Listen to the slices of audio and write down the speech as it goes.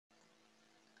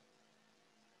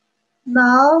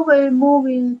Now we're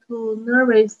moving to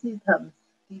nervous system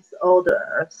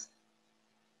disorders.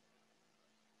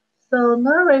 So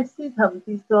nervous system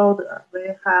disorder, we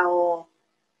have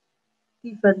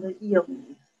different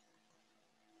illness.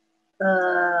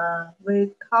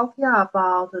 We're talking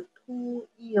about two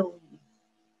illnesses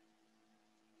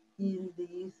in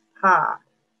this part.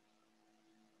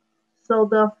 So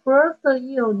the first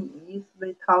illness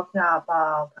we're talking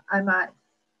about MS.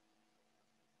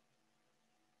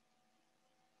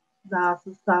 That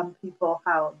some people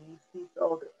have this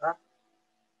disorder.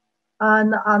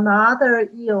 And another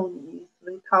illness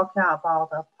we're talking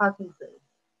about Parkinson's.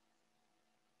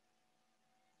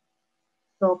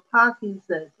 So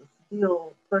Parkinson's is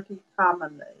still pretty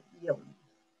commonly illness.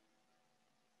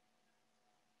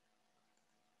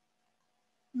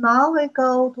 Now we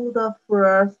go to the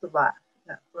first one.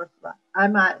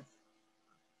 MS.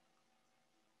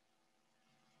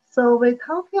 So we're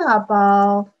talking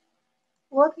about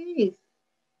what is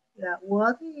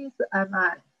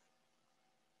MS?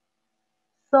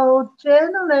 So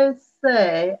generally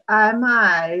say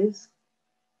MS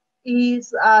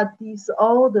is a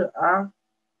disorder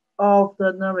of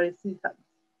the nervous system.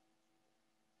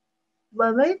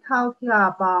 When we're talking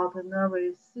about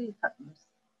nervous systems,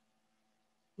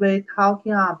 we're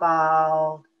talking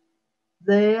about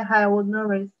they have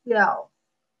nervous cells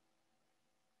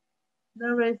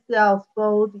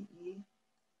body,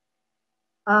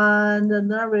 and the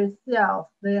nervous cells,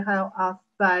 they have a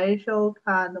special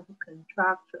kind of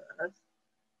contractures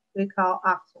we call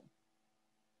axon.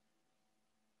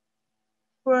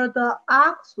 For the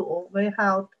axon, we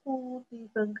have two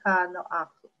different kinds of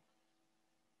axon.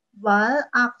 One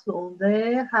axon,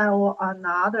 they have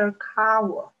another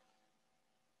cover.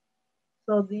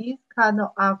 So this kind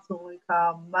of axon we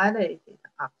call mediated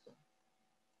axon.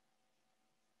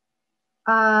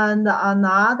 And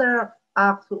another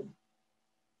axon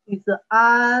is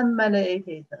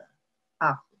unmediated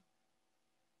axon.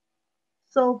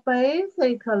 So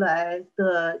basically,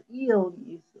 the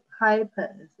illness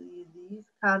happens in this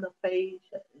kind of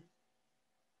patients.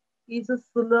 It's a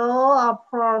slow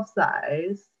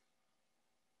process,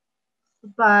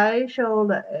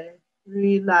 especially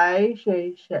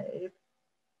relationship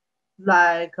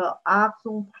like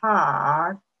axon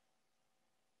part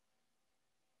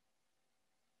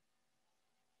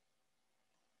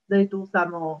they do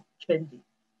some changing.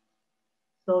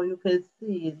 So you can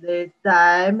see they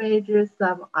damage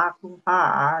some axon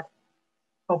part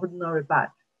of the nerve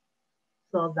batch.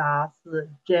 So that's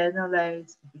generally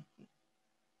speaking.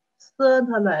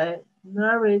 Certainly,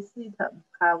 nervous systems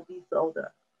have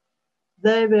disorder.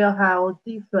 They will have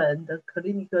different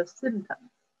clinical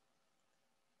symptoms.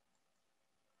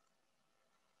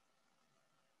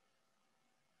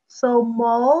 So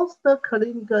most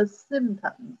clinical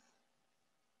symptoms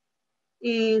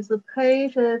is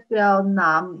patient feel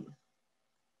numbness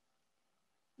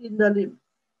in the limbs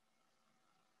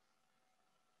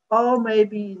or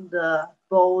maybe in the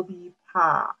body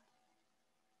part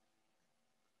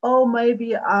or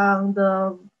maybe on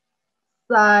the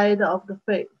side of the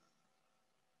face.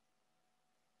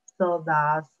 So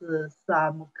that's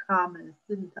some common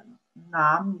symptoms,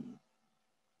 numbness.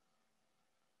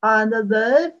 And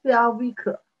they feel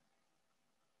weaker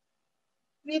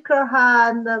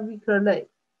hand, weaker leg.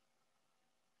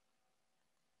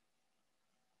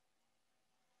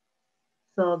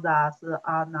 So that's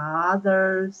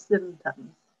another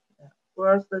symptom.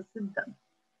 First symptom,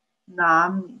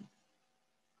 numbness.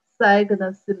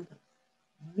 Second symptom,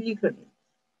 weakness.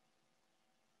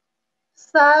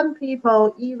 Some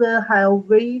people even have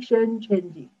vision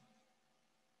changing.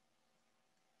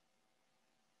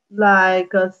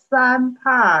 Like some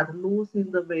part losing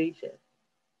the vision.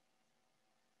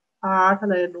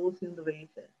 Partly losing the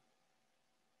vision.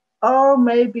 Or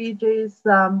maybe just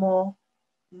some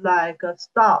like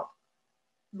stop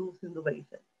losing the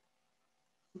vision.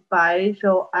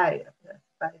 Special eye.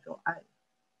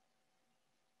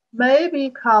 Maybe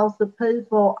cause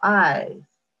painful eyes.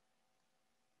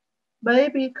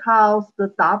 Maybe cause the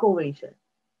double vision.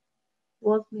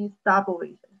 What means double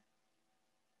vision?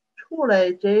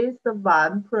 Truly, just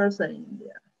one person in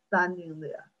there, standing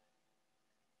there.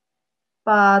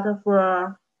 But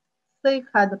for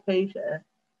sick-hand patient,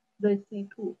 they see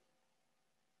two.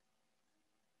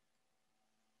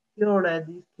 Usually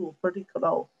these two pretty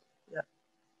close. Yeah.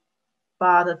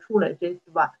 But truly just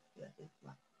one. Yeah, just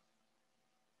one.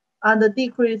 And the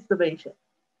decreased vision.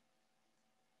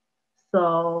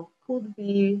 So could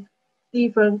be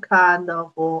different kind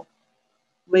of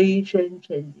vision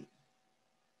changing.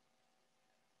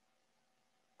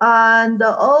 And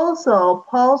also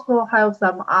possible have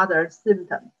some other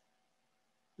symptoms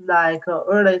like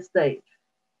early stage,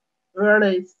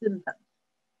 early symptoms,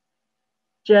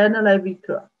 generally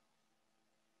weaker,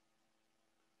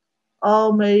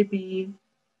 or maybe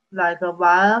like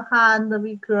one hand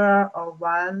weaker or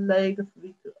one leg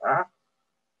weaker,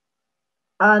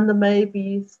 and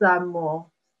maybe some more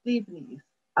stiffness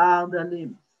on the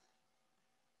limbs.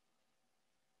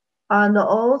 And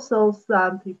also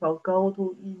some people go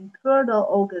to internal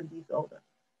organ disorder,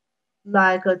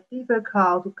 like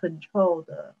difficult to control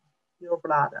your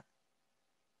blood.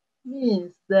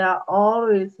 Means they are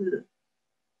always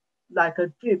like a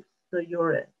drips the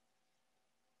urine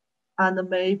and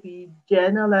maybe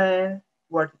generally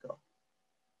vertigo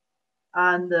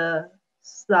and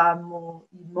some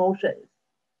emotions.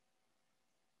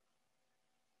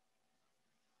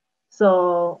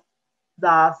 So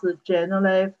that's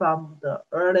generally from the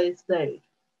early stage.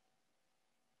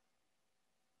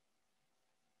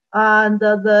 And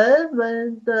then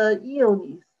when the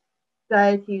illness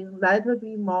getting little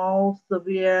bit more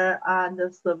severe and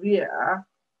severe,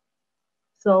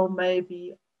 so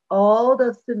maybe all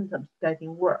the symptoms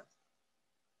getting worse.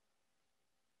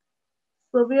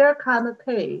 Severe kind of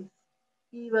case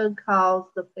even cause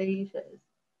the patients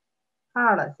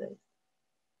paralysis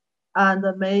and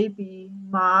maybe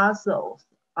muscles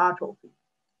atrophy.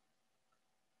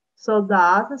 So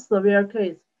that severe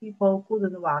case, people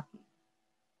couldn't walk in.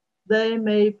 They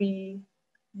maybe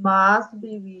must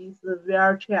be with a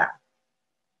wheelchair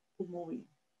to move in,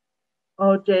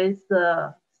 or just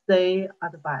stay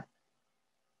at the back.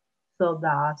 So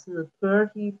that's a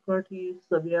pretty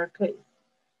severe case.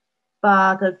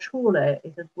 But truly,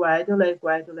 it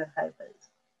gradually happens.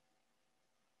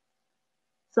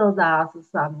 So that's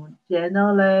some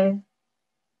generally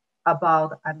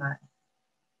about MS.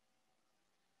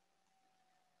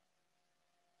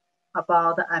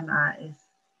 About MS,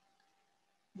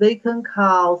 they can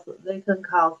cause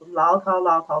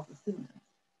lot of symptoms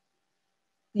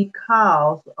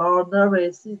because our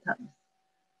nervous systems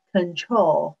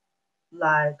control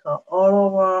like all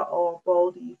over our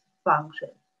body's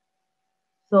functions.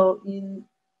 So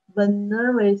when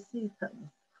nervous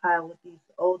systems have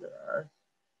disorders,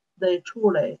 they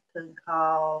truly can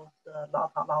cause a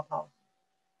lot of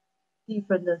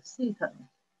different systems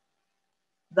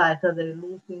that they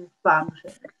losing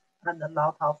functions and a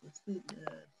lot of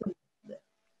symptoms.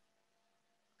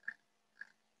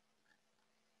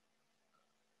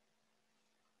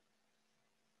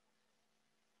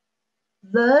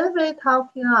 Then we're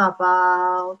talking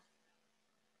about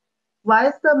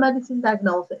what's the medicine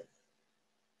diagnosis.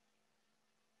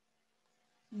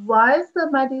 What's the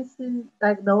medicine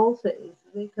diagnosis?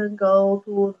 We can go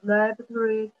to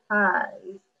laboratory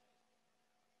tests.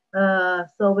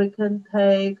 So we can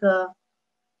take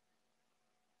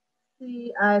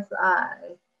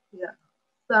CSI, yeah,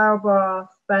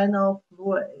 cerebrospinal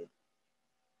fluid.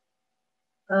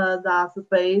 That's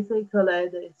basically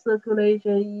the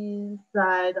circulation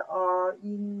inside or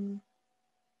in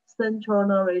central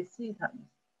nervous system.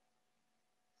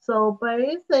 So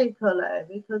basically,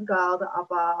 we can got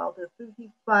about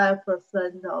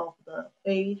 55% of the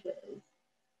patients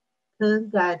can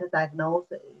get a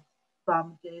diagnosis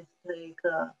from just take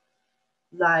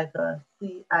like a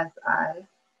CSI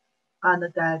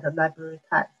and get a laboratory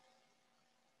test.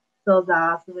 So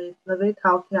that's when we're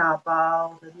talking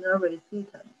about the nervous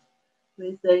system,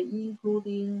 we say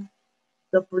including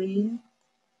the brain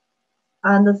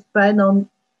and the spinal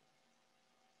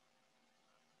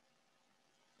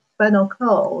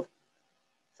cord.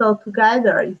 So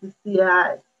together is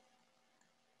CNS.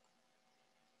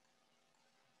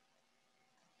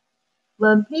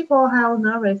 When people have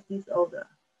nervous disorder,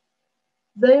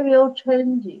 they will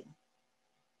changing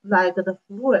like the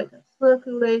fluid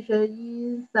circulation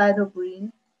inside the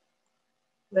brain.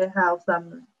 We have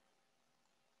some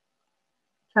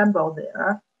chamber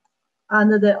there,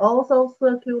 and they also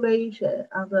circulation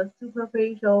on the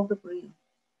superficial of the brain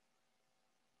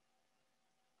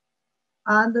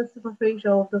and the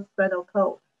superficial of the spinal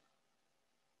cord.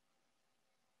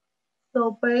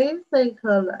 So basically,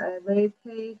 we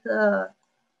take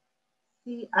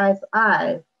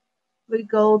CSI, we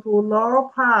go to lower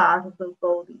part of the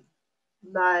body,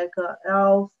 like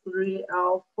L3,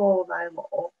 L4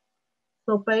 level.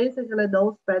 So basically,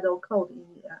 no spinal cord in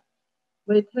here.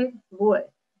 We take fluid,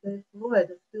 the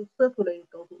fluid still circulate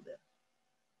go to there,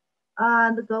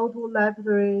 and go to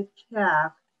laboratory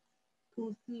check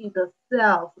to see the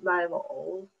cells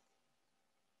levels,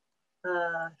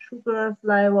 sugars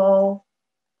level,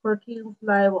 proteins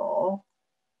level.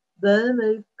 Then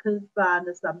we can find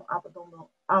some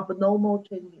abnormal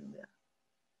change in there.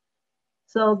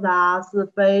 So that's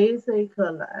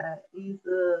basically is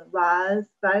one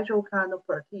special kind of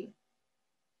protein,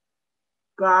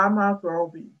 gamma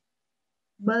globin.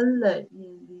 Mainly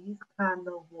in this kind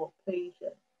of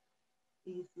patient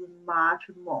is much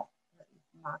more.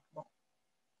 Is much more.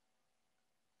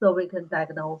 So we can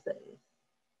diagnose it.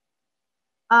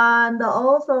 And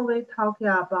also we talking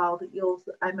about use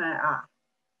MRI.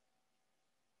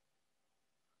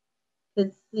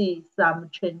 Can see some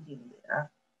changing there,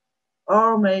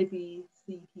 or maybe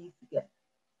CT scan.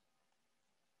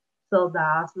 So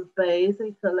that's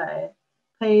basically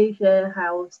patient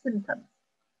have symptoms.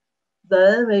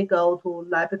 Then we go to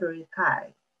laboratory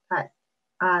test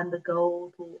and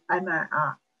go to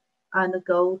MRI and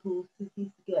go to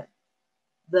CT scan.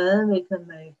 Then we can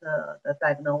make the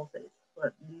diagnosis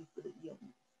for this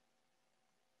illness.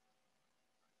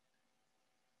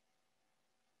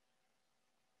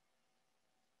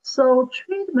 So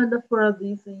treatment for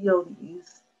this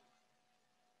illness,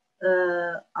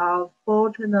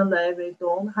 unfortunately, we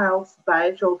don't have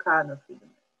special kind of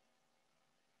treatment.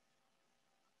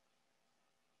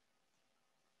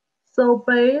 So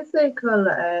basically,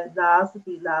 that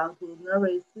belongs to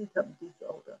nervous system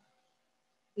disorder.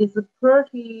 It's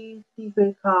pretty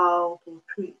difficult to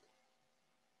treat,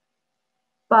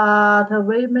 but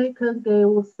we may can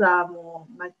give some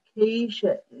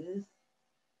medications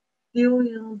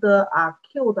during the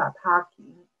acute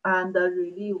attacking and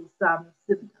relieve some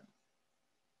symptoms.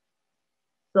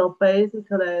 So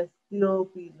basically, still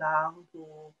belong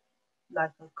to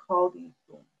like a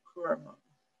cortisol hormone.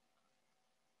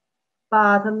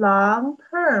 But long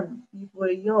term, if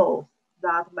we use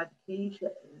that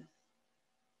medication,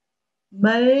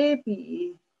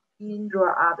 maybe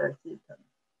injure other systems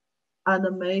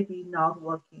and maybe not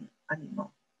working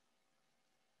anymore.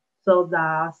 So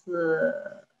that's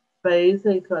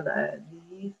basically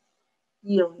this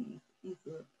illness is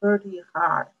a pretty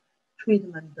hard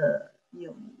treatment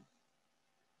illness.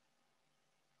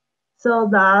 So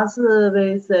that's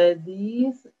we say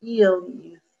this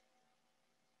illness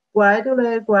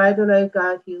gradually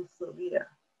getting severe.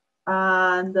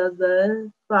 And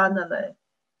then finally,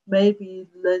 maybe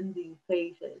lending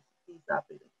patients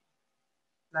disability,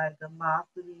 like a must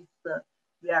use the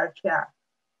wheelchair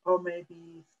or maybe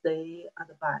stay at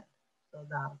the bed. So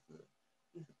that's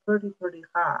it's pretty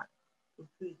hard to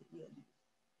treat illness.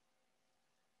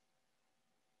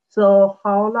 So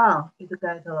how long it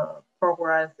get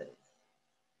progresses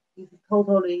is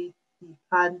totally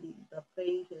depending the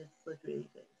patient's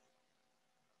situation.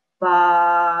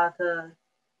 But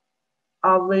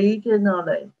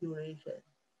originally duration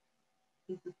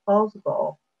is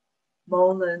possible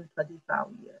more than 25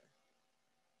 years,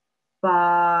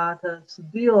 but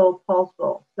still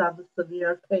possible some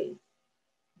severe case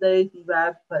they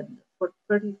developed for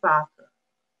pretty faster.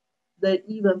 They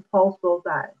even possible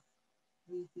death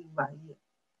within 1 year.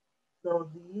 So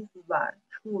this one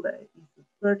truly is a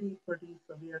pretty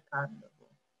severe kind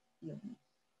of illness.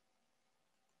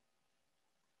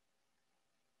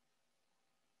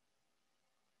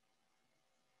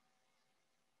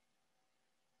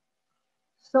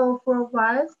 So for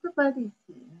West medicine,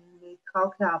 we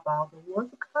talk about what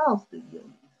caused the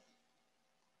illness.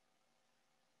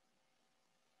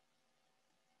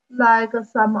 Like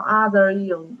some other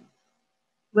illness,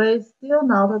 we still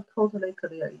not totally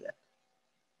clear yet.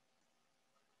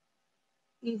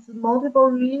 It's multiple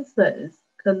reasons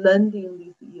can lending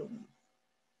this illness,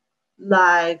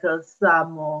 like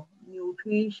some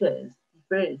nutrition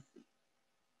deficiency,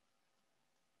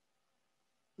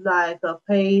 like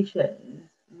patients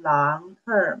long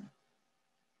term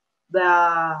they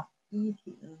are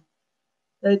eating,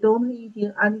 they don't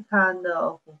eating any kind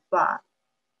of fat.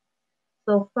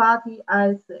 So fatty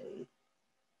acid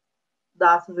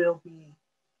that will be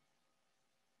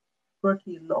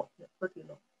pretty low, yeah, pretty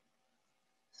low.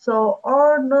 So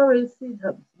ordinary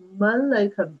symptoms mainly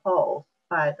composed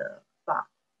by the fat.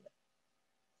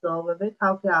 So when we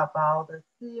talk about the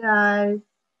CIs,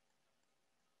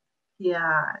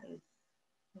 PIs,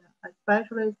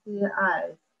 especially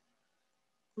CIs,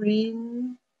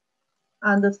 brain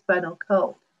and the spinal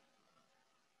cord.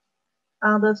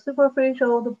 On the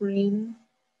superficial of the brain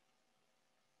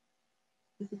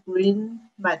is green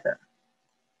matter.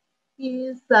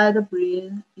 Inside the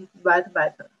brain is white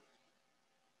matter.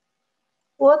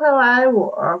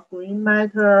 Whatever green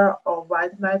matter or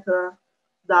white matter,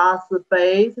 that's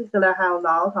basically have a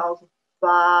lot of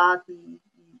fatty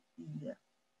in there,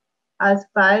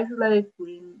 especially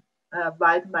green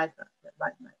white matter.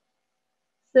 White matter.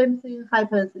 Same thing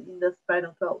happens in the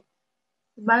spinal cord.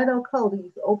 Spinal cord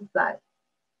is opposite.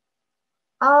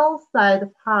 Outside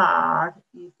part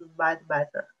is white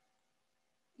matter.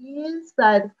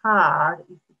 inside part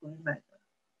is green matter.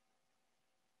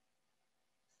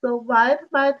 So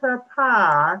white matter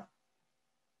part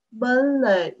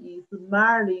mainly is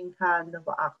myelin kind of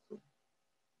axon.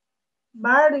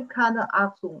 Myelin kind of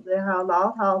axon, they have a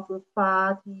lot of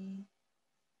fatty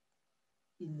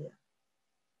in there.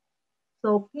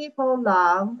 So people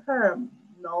long term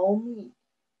no meat.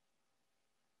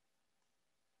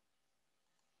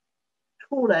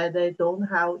 Truly, they don't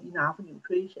have enough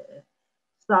nutrition.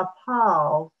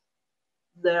 Suppose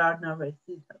their nervous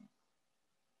system.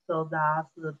 So that's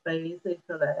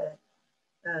basically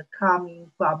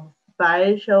coming from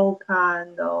special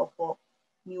kind of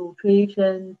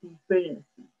nutrition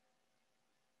deficiency.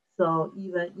 So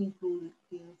even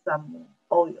including some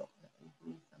oil.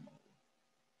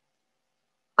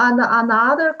 And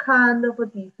another kind of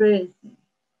deficiency,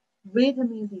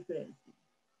 vitamin deficiency.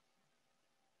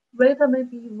 Vitamin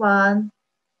B1,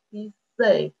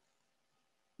 B6,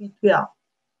 B12.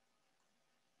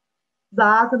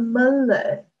 That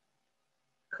mainly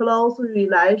close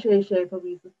relationship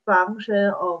with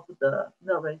function of the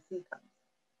nervous system.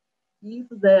 If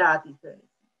they are deficient,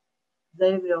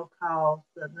 they will cause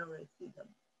the nervous system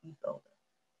disorder.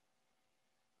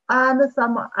 And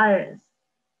some irons,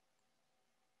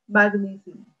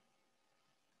 magnesium,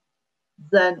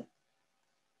 zinc,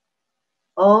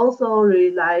 also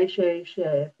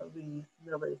relationship with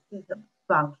nervous system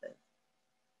function,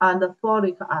 and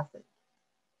folic acid,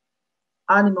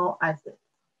 animal acid.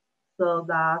 So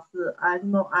that's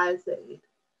animal acid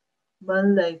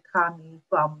mainly coming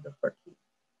from the protein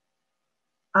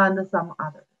and some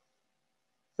others.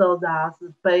 So that's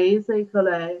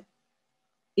basically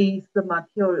is the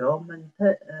material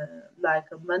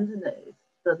like maintenance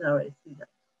the nervous system.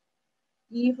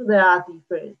 If they are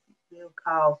deficient, will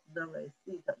cause nervous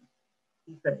system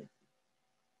deficiency.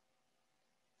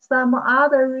 Some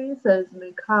other reasons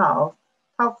may cause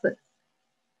toxins.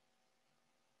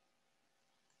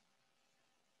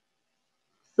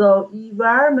 So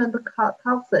environmental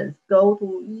toxins go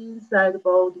to inside the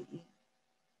body.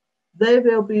 There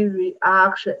will be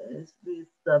reactions with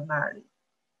the myelin.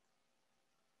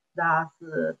 That's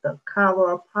the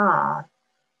cover part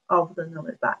of the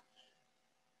nerve batch.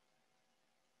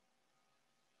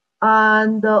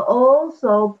 And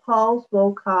also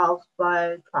possible caused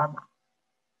by trauma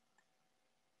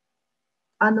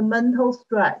and mental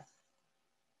stress.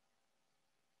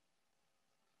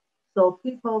 So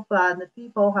people find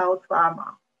people have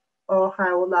trauma or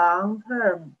have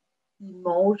long-term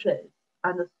emotions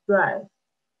and stress,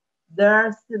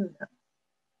 their symptoms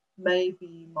may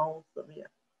be more severe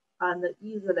and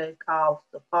easily cause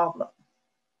the problem.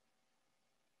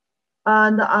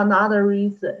 And another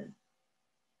reason,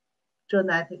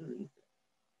 genetic reason.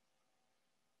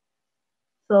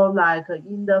 So like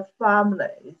in the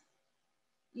families,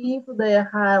 if they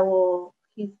have a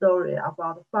history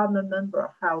about a family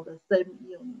member have the same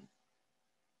illness,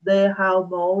 they have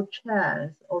more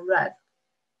chance or risk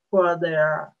for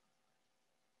their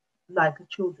like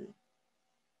children,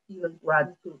 even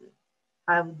grandchildren,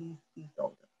 have this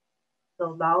disorder.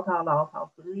 So lot of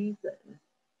reasons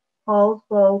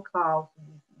possible cause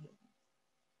this illness.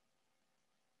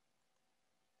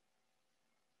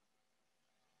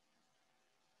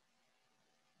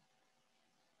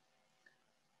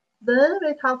 Then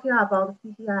we're talking about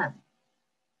TTM.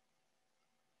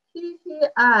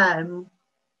 TTM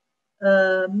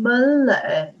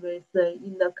mainly we say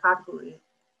in the category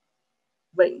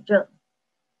伪症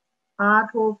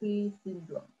atrophy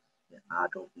syndrome,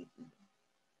 atrophy syndrome,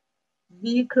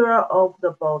 weaker of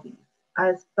the body,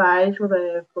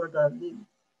 especially for the limbs,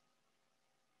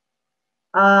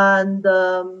 and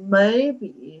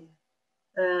maybe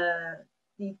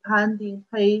depending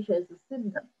patient's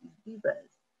symptoms is different.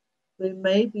 We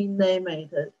may be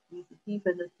named it with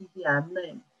different TTM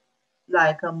name,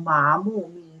 like 麻木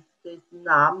means this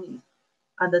numbness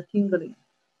and tingling,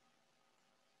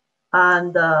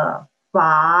 and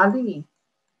乏力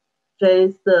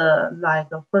just like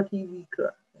pretty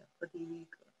weaker,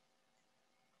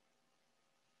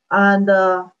 and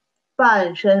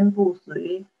半身不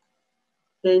遂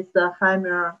is the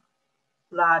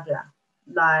hemiplegia,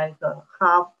 like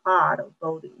half part of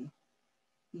body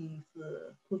is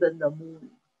couldn't move,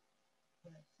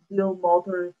 still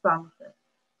motor function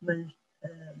mainly,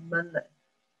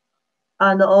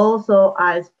 and also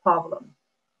eyes problems,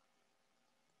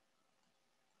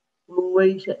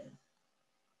 fluctuations,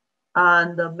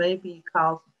 and maybe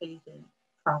constipation,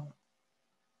 trauma,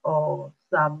 or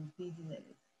some dizziness.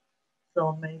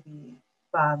 So maybe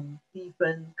from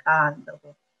different kind of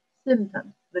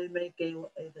symptoms, they may give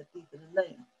it a different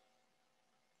name.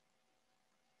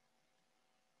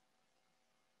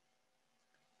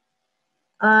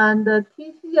 And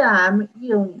TCM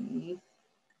illness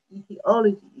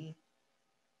etiology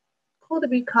could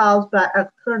be caused by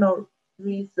external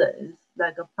reasons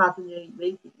like a pathogen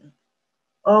invading,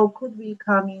 or could be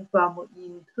coming from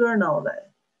internally,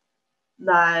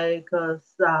 like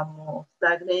some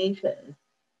stagnation,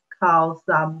 cause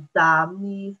some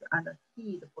dampness and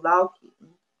heat blocking.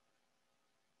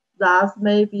 Thus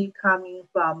may be coming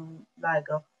from like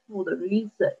a food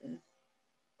reasons,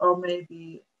 or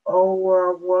maybe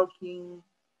overworking.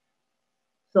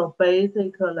 So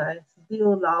basically,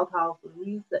 still a lot of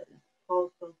reasons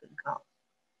also can cause.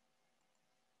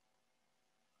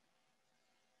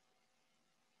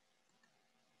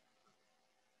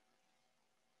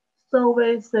 So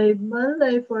we say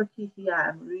mainly for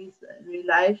TCM reason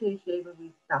relationship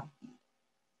with dumping.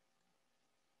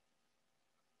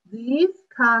 This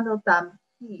kind of dump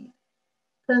heat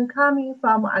can coming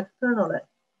from externally,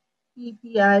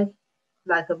 EPI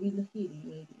like a wind heat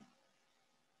maybe,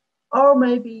 or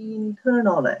maybe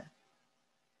internally.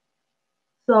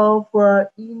 So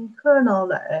for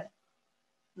internally,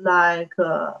 like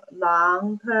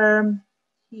long-term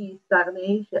heat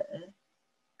stagnation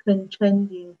can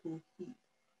change into heat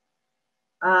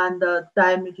and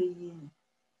damaging.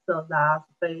 So that's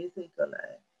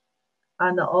basically,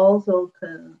 and also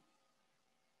can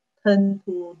tend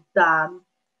to damp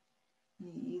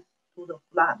yeast to the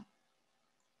plant.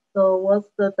 So what's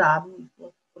the dampness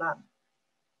of plant?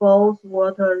 Both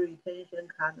water retention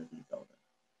kind of disorder.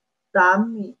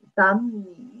 Dampness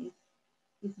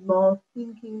is more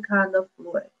thinking kind of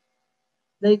fluid.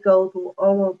 They go to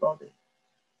our body.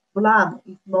 Phlegm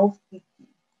is more sticky.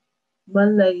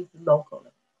 Mainly is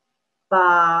locally,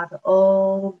 but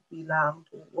all belong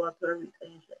to water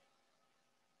retention.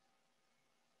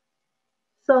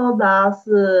 So that's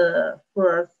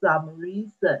for some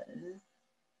reasons,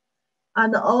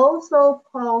 and also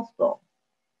possible,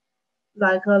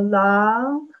 like a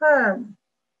long-term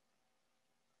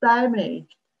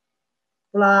damage,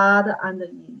 blood and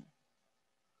yin,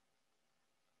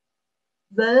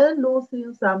 then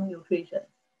losing some nutrition,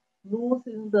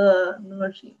 losing the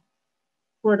nourishing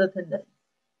for the tendons,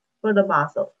 for the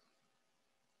muscles,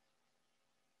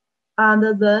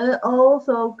 and then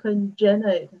also can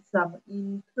generate some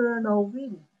internal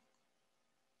wind.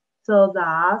 So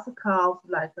that's caused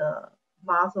like a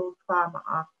muscle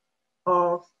trauma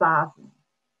or spasm.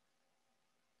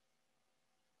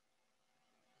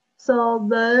 So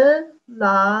then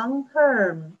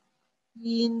long-term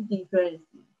yin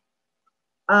deficiency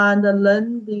and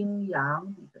lending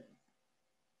yang deficiency.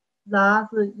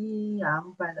 That's yin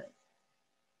yang balance.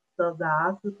 So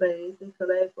that's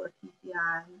basically for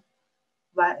TCM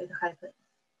why it happens.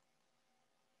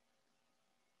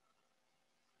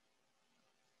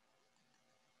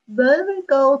 Then we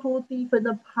go to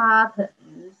different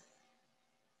patterns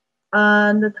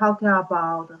and talking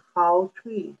about how to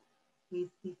treat these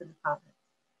different patterns.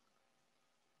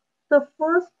 The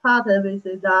first pattern we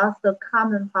say that's the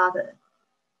common pattern.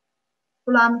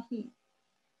 Phlegm heat.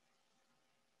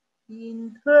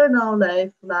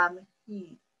 Internally phlegm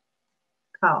heat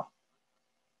cough.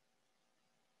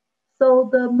 So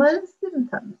the main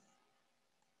symptoms,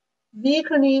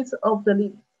 weakness of the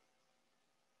limbs.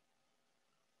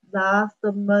 That's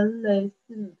the main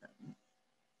symptom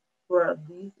for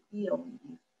this illness.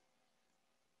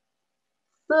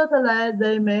 Certainly,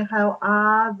 they may have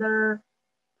other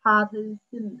pattern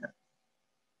symptoms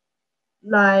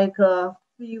like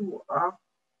fever.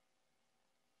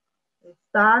 It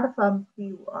start from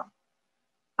fever,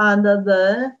 and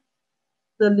then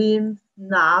the limbs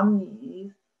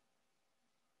numbness,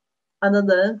 and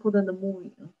then couldn't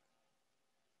moving,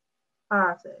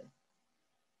 palsy.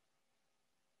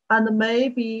 And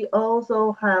maybe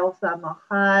also have some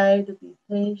high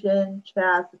distension,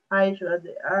 chest pressure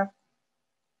there,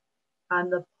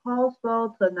 and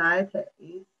possible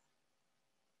tinnitus,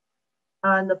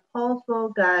 and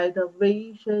possible get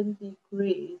vision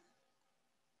decrease,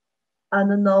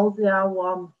 and nausea,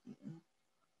 vomiting.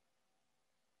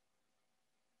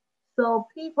 So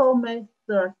people may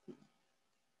thirsty,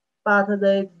 but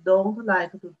they don't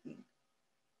like to drink.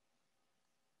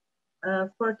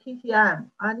 For TCM,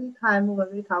 anytime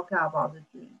when we talk about the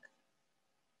drink,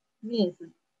 means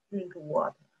drink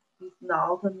water. It's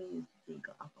not means drink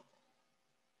alcohol.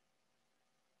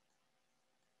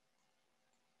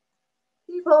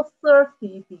 People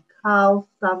thirsty because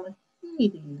some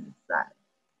heat inside.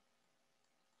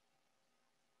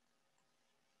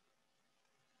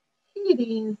 Heat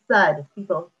inside,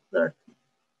 people thirsty.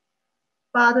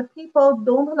 But people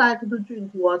don't like to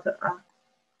drink water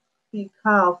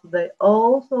because they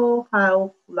also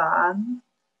have phlegm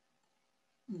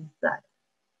inside.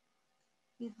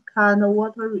 It's kind of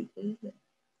water retention.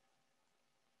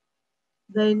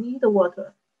 They need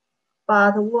water,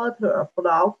 but water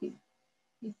blocking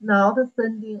is not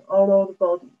sending all over the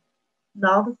body,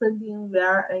 not sending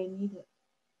where I need it.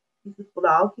 It's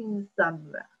blocking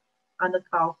somewhere and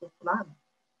cause phlegm.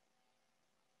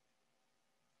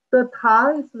 The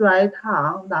tongue is red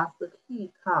tongue, that's the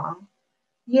heat tongue.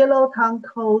 Yellow tongue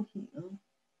coating,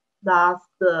 that's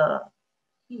the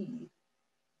heat.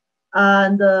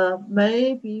 And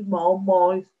maybe more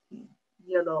moisty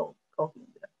yellow coating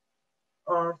there,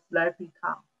 or sleepy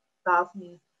tongue. That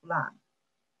means phlegm.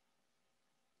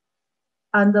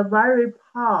 And the very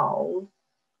pulse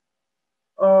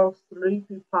or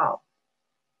sleepy pulse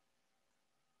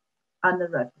and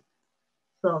rapid.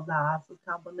 So that's a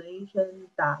combination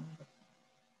damp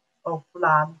of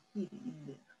phlegm heat in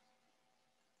there.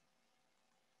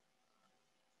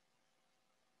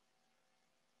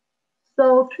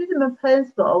 So treatment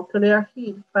pencil clear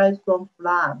heat face from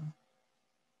phlegm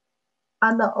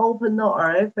and open the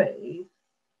orifice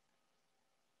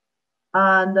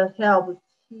and help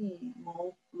qi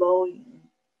move flowing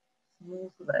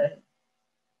smoothly.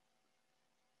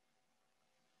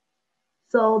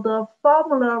 So the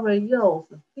formula we use,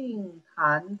 定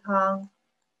痰汤,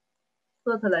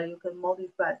 certainly you can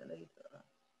modify it later.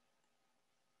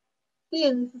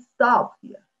 定 is stop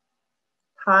here.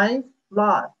 痰is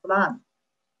phlegm.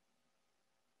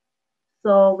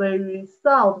 So we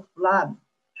resolve phlegm,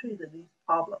 treat this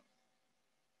problem.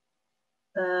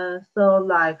 So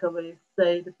like we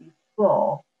said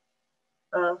before,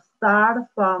 start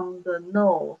from the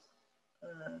nose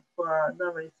for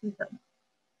nervous system.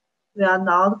 We are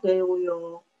not giving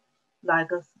you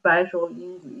like a special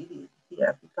ingredient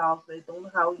here because we don't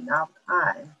have enough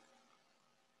time.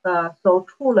 So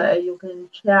truly you can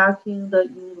check in the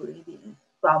ingredients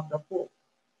from the book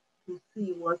to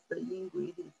see what's the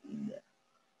ingredients in there.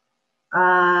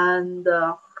 And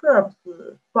herbs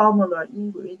formula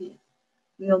ingredients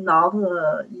will not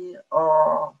in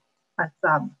our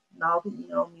exam, not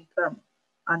in our midterm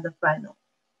and the final.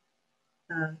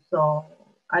 So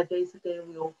I just gave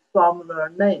you formula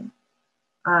name,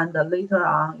 and later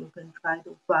on you can try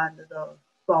to find the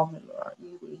formula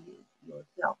ingredients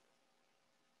yourself.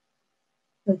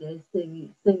 So just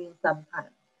saving some time.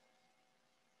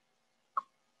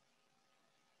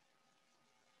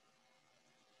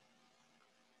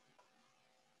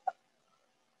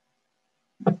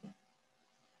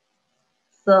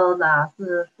 So that's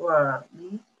for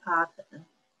this pattern.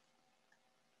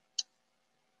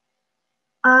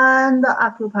 And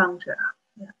acupuncture.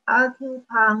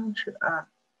 Acupuncture,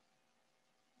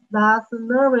 that's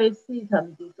nervous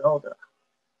system disorder.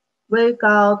 We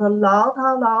got a lot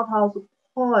of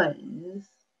points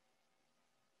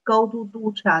go to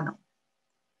two channel.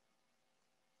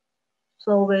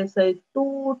 So we say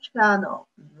two channel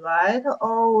right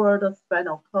over the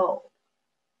spinal cord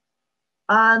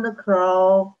and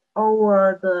curl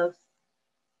over the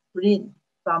spleen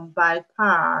from back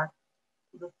part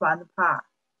to the front part.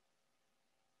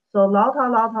 So lot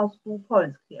of 2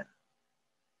 points here.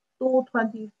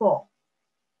 224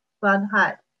 front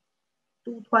height,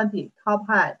 220 top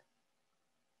height,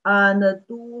 and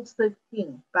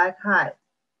 216 back height,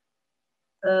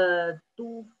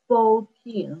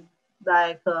 214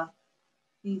 like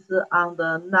is on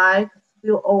the neck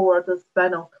still over the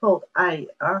spinal cord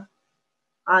area,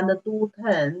 and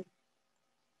 210,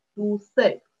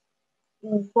 26,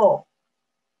 24,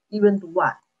 even to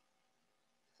 1.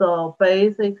 So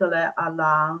basically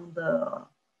along the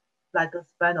like a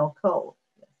spinal cord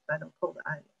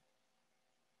area.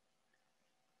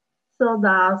 So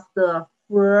that's the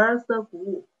first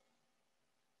group.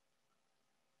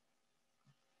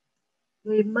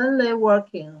 We mainly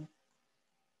working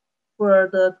for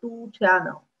the dual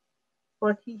channel.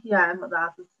 For TCM,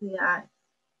 that's CNS.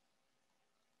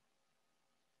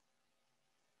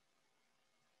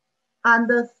 And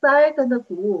the second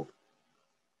group,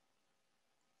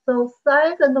 so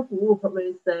second group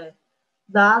we say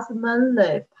that's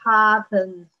mainly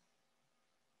pattern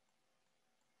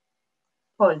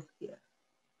points here.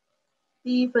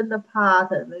 Different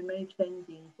pattern we may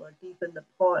changing for different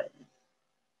points.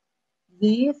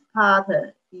 This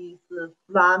pattern is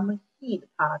phlegm heat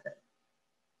pattern.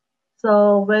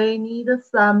 So we need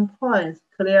some points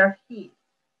clear heat.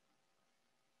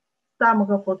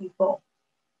 Stomach 44.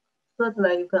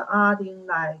 Certainly you can add in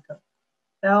like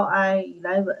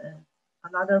LI11,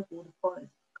 another good point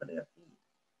clear heat.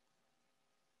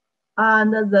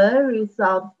 And then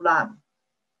result phlegm.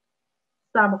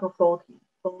 Stomach 40,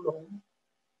 丰隆.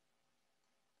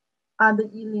 And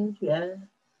 107,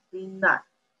 spleen 9.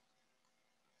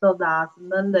 So that's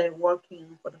mainly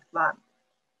working for the phlegm.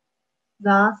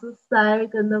 That's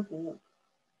second group.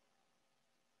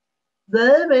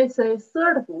 Then we say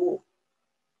third group.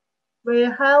 We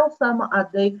have some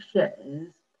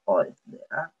addictions points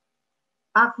there,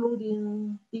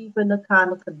 including different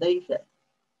kind of conditions.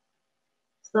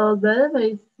 So then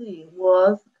we see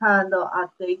what kind of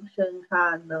addiction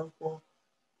kind of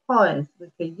points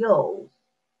we can use.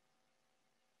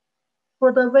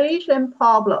 For the vision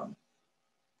problem,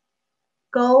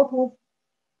 go to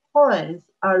points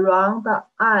around the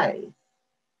eyes,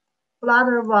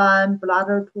 bladder 1,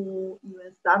 bladder 2,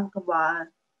 even stomach 1,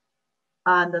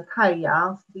 and the 太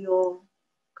阳 still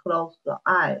close the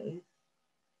eyes.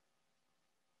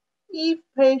 If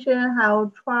patient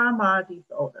have trauma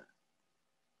disorder,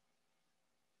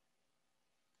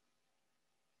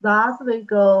 thus we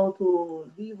go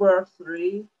to liver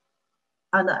 3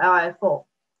 and LI4,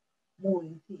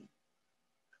 moving T.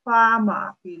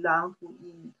 Trauma belong to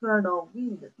internal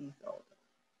wind disorder.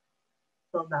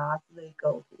 So thus we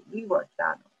go to liver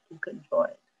channel to control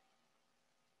it.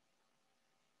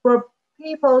 For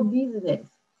people dizziness,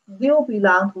 still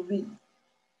belong to wind.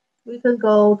 We can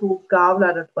go to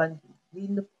gallbladder 20,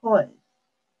 wind point.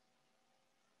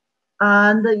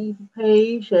 And if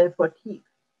patient fatigue,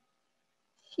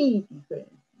 T difference,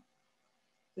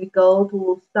 we go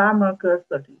to stomach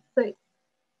 36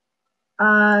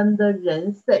 and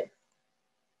人 6,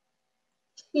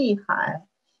 T high,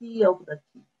 T of the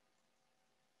T.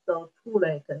 So 2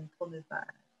 like and 25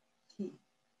 T.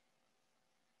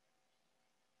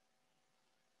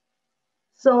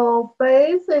 So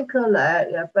basically,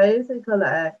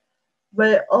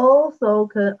 we also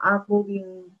can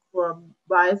according from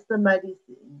Western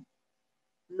medicine,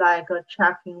 like a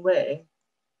checking way,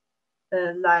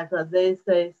 like they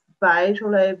say,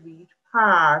 especially which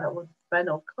part of the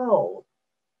spinal cord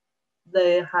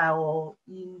they have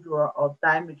injury or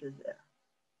damage there,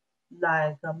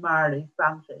 like a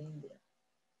malfunction in there.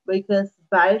 We can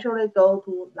especially go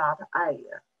to that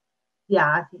area,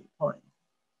 家庭 point,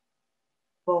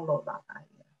 follow that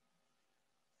area.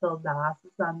 So that's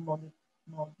some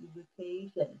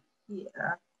modifications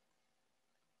here.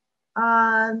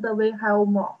 And we have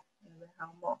more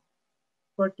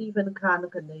for different kind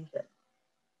of conditions.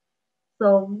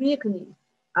 So weakness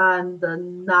and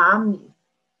numbness,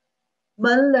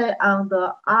 mainly on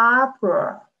the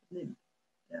upper limb,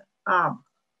 arm.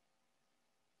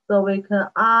 So we can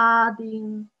add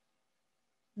in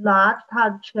large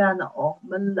touch channel,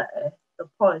 mainly the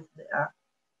points there,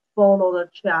 follow the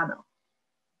channel.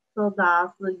 So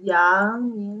that's the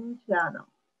Yang channel.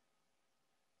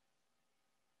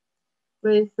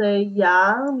 We say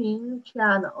Yang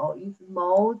channel is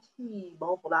more qi,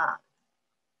 more blood.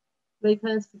 We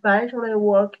can especially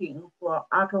working for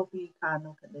atrophy kind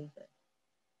of condition.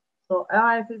 So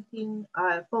LI15,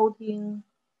 LI14,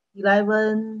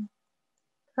 11,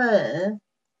 10,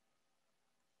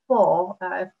 4,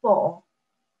 LI4,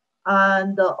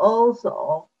 and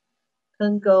also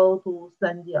can go to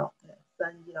三角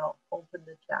open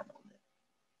the channel.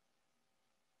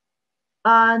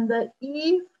 And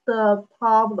if the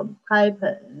problem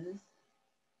happens,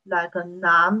 like a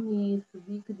numbness,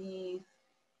 weakness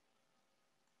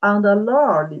on the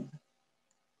lower limb,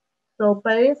 so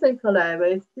basically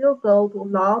we still go to a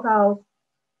lot of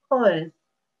points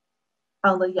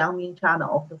on the Yang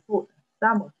channel of the foot,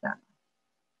 stomach channel.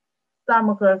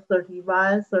 Stomach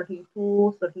 31,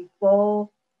 32, 34,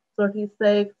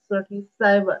 36,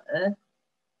 37,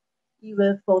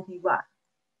 even 41.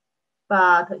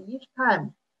 But each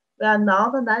time, we are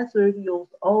not necessary to use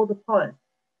all the points.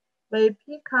 We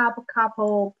pick up a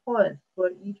couple points for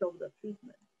each of the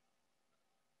treatments.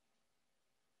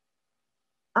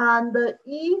 And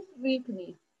if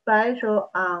weakness special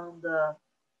on the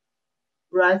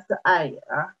rest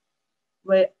area,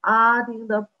 we adding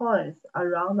the points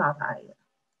around that area.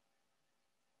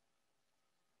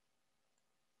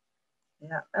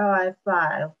 Yeah,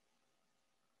 LI5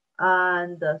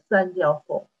 and 三角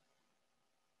 4.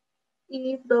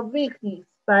 If the weakness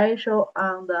special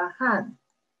on the hand,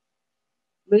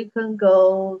 we can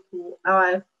go to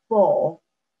LI4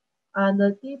 and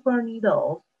the deeper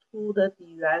needles to the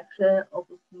direction of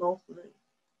small 3.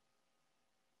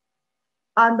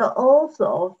 And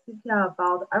also thinking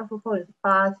about acupoint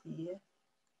 8级,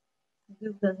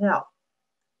 you can help.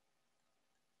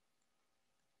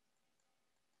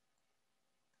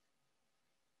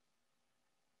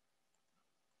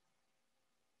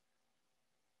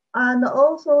 And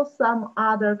also some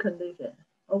other condition.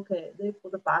 Okay, they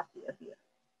put 8级 here.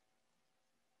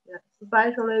 Yeah,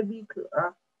 especially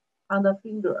weaker on the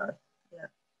fingers. Yeah,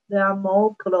 they are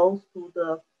more close to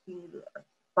the fingers,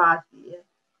 8级.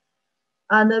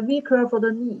 And weaker for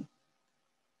the knee.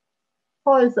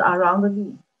 points around the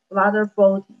knee, bladder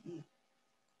 40,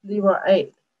 liver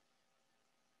 8.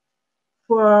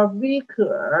 For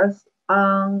weakers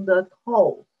on the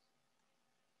toes,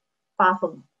 8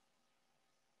分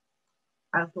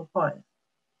actual points.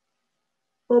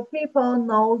 For people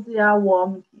nausea,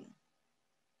 vomiting,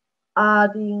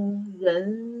 adding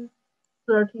ren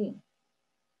 13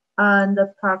 and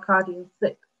parcadine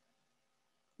 6.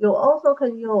 You also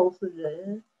can use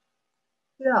ren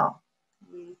 12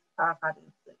 with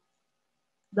parcadine 6.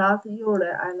 That's usually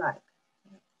I like.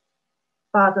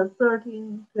 But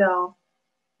 13, 12,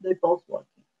 they both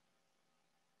working.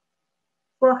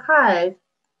 For head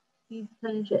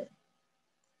distension,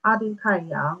 adding 太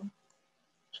阳,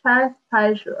 chest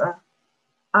pressure,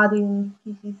 adding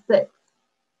PC6,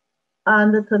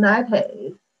 and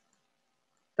tinnitus,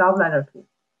 gallbladder 2.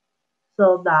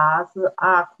 So that's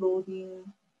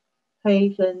including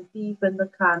patient different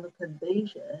kind of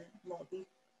condition,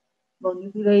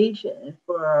 manipulation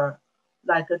for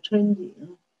like a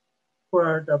changing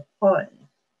for the point.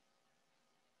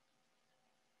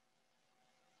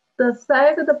 The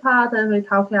second pattern we're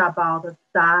talking about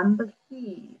damp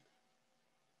heat,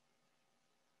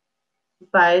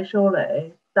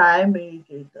 especially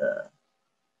damaged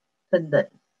tendons.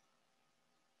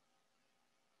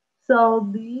 So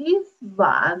this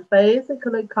one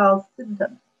basically causes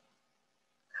symptoms,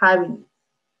 heaviness,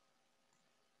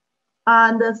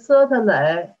 and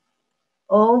certainly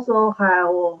also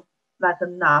have like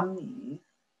numbness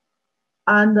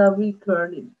and weaker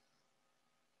limbs.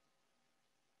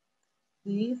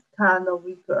 This kind of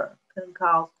weaker can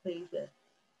cause patients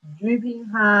dripping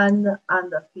hand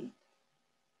and feet,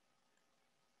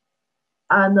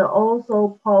 and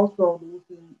also possible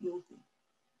losing using.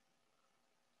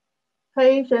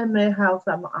 Patient may have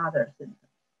some other symptoms,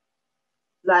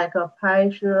 like a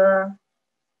pressure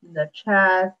in the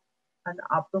chest and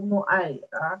abdominal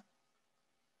area,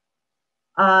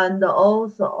 and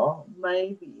also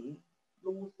maybe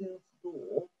losing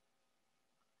stool,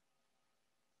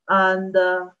 and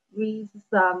with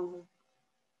some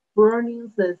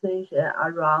burning sensation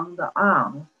around the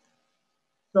arms.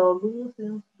 So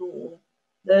losing stool,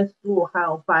 the stool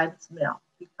have bad smell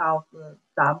because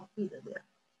damp heat there,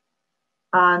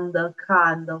 and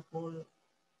kind of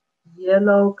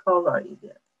yellow color in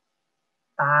there,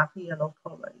 dark yellow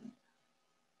color in there.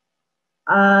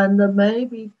 And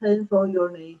maybe painful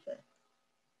urination,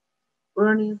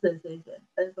 burning sensation,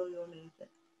 painful urination,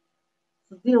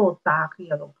 still dark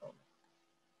yellow color.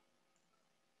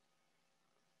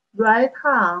 Right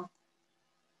tongue,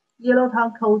 yellow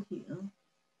tongue coating,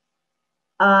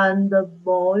 and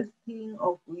moistening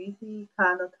of greasy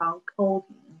kind of tongue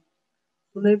coating,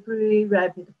 slippery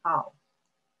rapid pulse.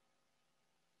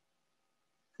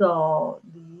 So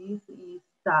this is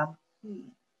damp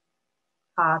heat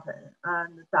pattern,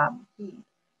 and damp heat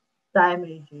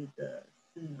damages the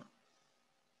signal.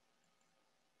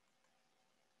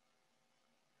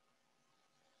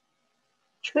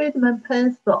 Treatment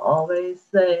principle we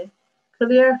say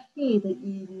clear heat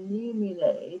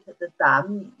eliminate the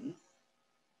dampness.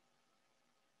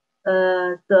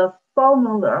 The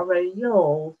formula we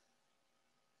use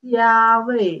加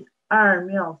味二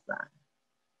妙散。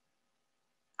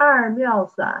二妙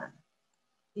散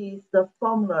is the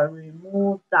formula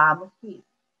remove damp heat.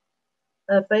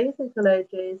 Basically,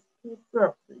 just 2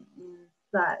 drops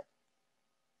inside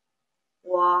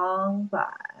 100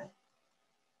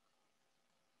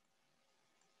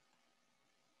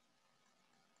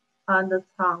 and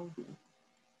长度。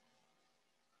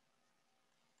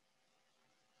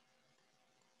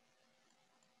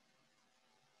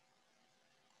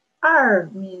二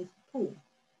means 2.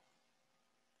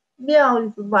 Miao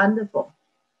is wonderful.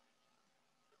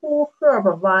 2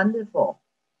 herb wonderful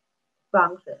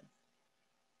function.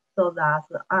 So that's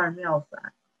二妙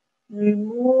散。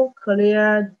Remove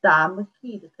clear damp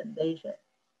heat condition.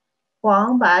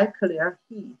 黄白 clear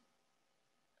heat.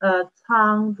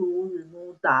 苍竹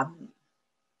remove dampness.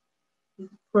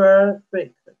 It's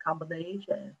perfect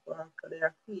combination for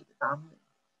clear heat dampness.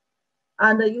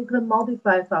 And you can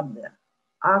modify from there,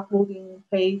 according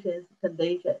patient's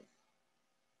conditions.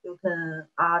 You can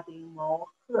add in more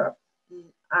herbs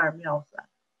in 二妙散。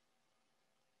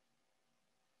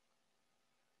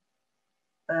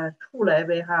出来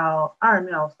we have 二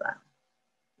妙散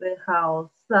we have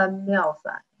三妙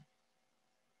散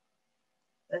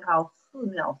we have 四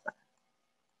妙散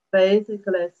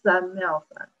basically 三妙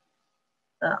散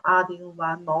adding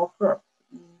 1 more herb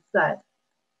inside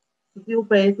still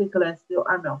basically still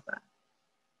二妙散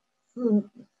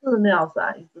四妙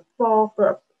散 is 4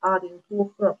 herbs adding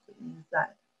 2 herbs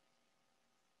inside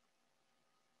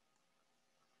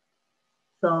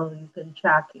So you can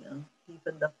check in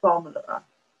different formula.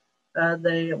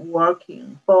 They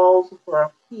working both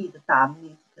for heat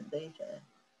dominance condition.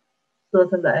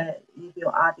 Certainly, if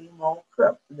you're adding more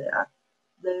curves there,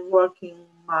 they're working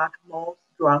much more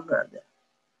stronger there.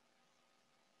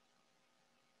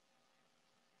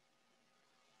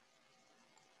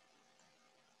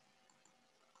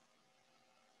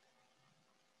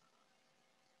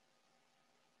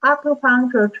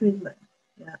 Acupuncture treatment.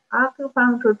 Yeah,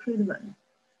 acupuncture treatment.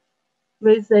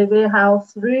 We say we have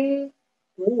three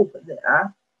groups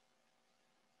there.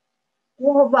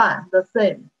 Group one, the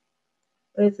same.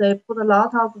 We say put a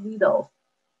lot of needles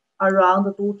around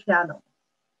the two channels.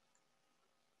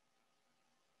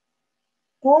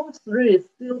 Group three,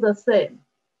 still the same,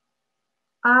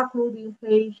 including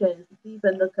patients,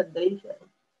 different conditions,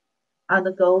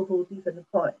 and go to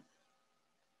different points.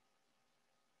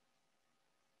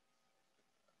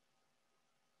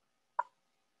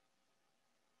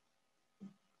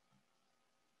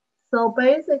 So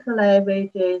basically,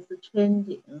 we just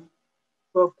changing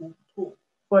for group two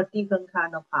for different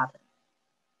kind of pattern.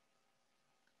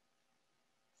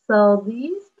 So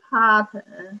this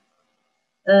pattern,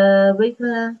 we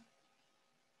can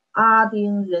add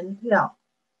in 人跳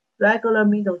regular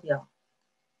middle 跳.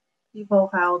 People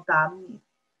have dummies,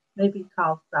 maybe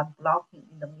cause some blocking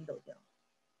in the middle 跳,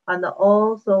 and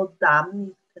also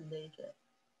dummies condition.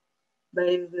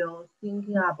 They will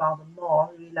thinking about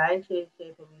more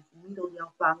relationship with middle 跳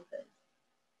functions,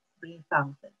 spring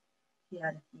function,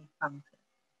 TNT function.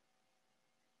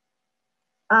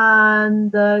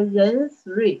 And ren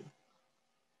 3,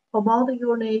 promote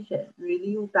urination,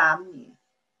 relieve dummies,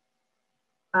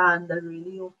 and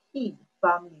relieve heat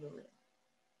from urine.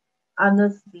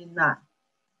 And spring 9,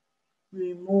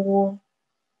 remove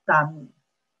dummies.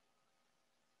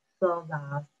 So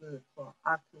that's for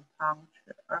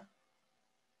acupuncture.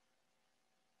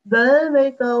 Then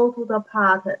we go to the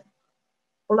pattern,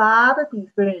 blood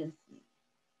difference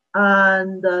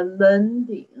and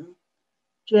lending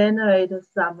generate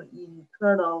some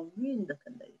internal wind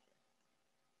condition.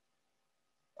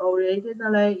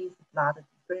 Originally is blood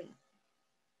difference.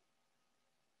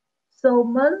 So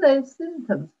mainly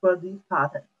symptoms for this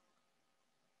pattern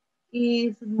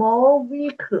is more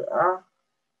weaker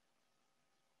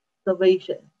the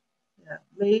vision. Yeah,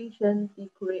 vision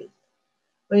decrease.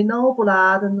 We know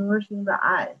blood nourishing the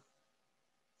eyes.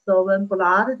 So when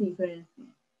blood decreases,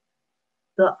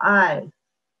 the eyes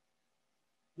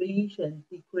vision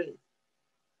decrease.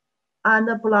 And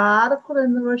the blood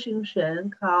couldn't nourishing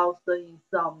shen cause the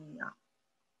insomnia.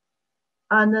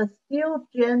 And still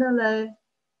generally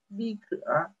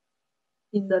weaker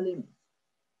in the limbs.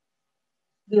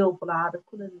 Still blood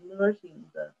couldn't nourishing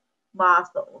the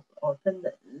muscles or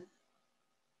tendons.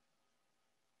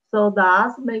 So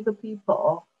that make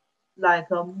people like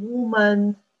a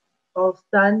movement or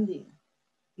standing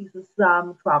is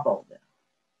some trouble there.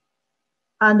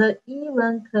 And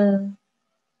even can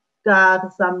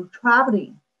get some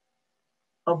traveling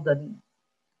of the limbs.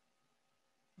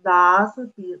 Thus,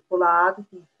 the blood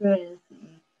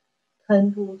deficiency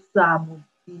tend to some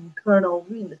internal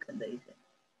wind condition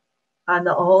and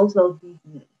also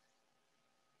dizziness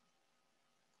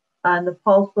and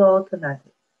postural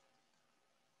kinetics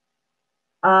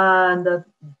and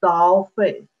dull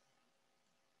face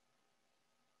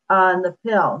and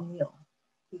pale nail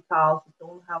because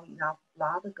don't have enough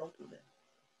blood to go to them.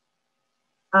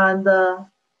 And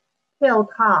pale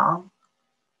tongue,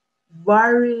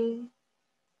 very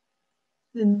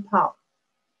thin pulse.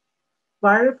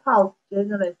 Very pulse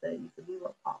generally say is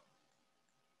liver pulse.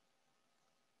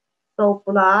 So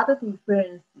blood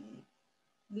deficiency,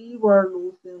 liver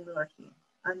losing nourishing,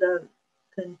 and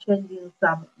can changing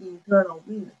some internal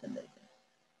wind condition.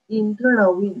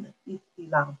 Internal wind is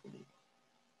belong to liver.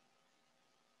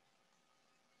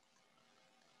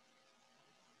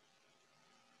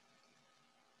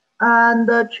 And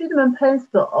the treatment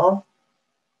principle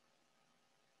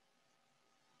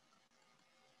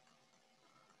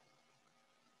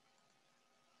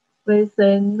we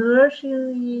say nourishing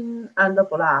in and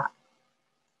blood.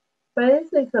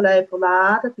 Basically,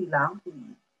 blood belongs to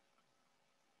it.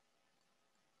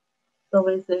 So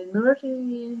we say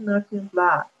nourishing in, nourishing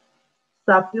blood,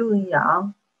 subduing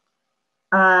yang,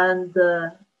 and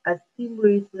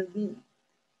extinguish the yin.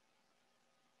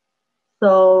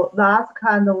 So that's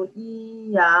kind of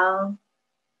yin yang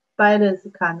balance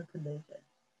kind of condition.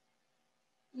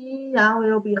 Yin yang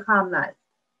will be harmonized,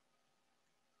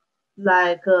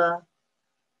 like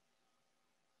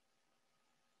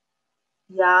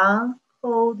yang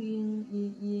holding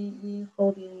yin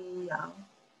holding yin yang.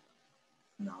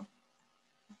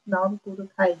 Not good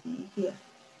太极here.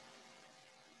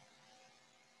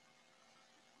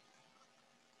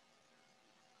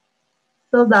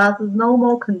 So that's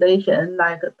normal condition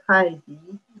like Tai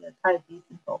Chi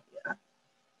symbol here.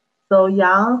 So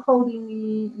yang holding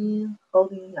yin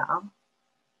holding yang.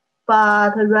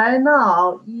 But right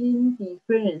now in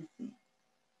deficiency,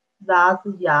 that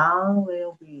yang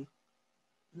will be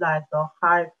like a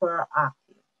hyperactive.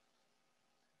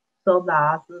 So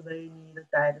that's we need to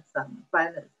get some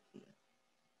balance here.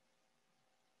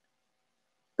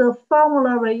 The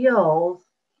formula we use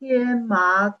天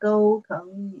麻钩藤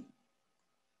饮，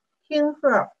听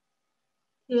herb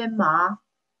天麻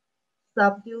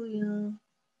subduing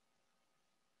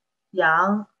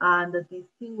yang and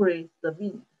distinguish the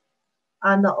wind,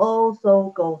 and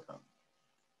also golden.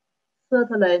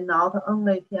 Certainly not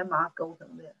only 天麻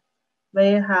golden there.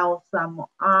 We have some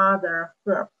other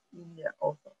herbs in there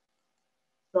also.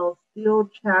 So still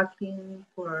checking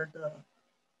for the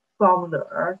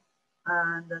formula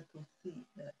and to see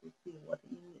what's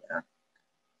in there.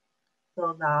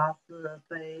 So that's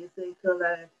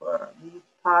basically for this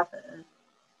pattern.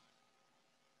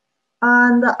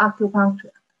 And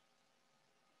acupuncture.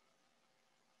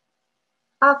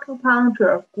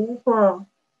 Acupuncture group 1,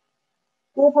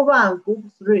 group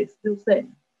 3 still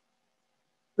same.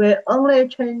 We're only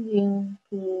changing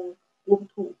to group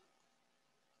 2.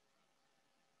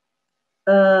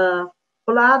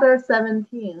 Bladder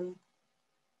 17,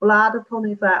 blood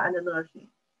tonify and nourishing.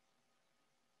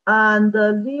 And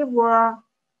liver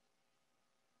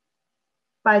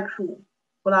 5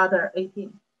 bladder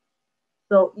 18.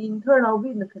 So internal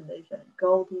wind condition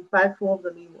go to 5 of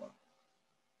the liver.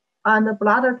 And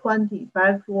bladder 20,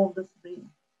 5 of the spleen.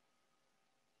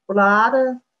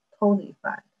 Blood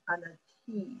tonified and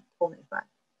T tonified.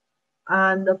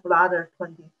 And bladder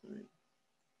 23,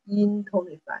 in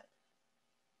tonified.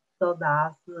 So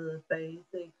that's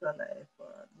basically for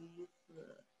this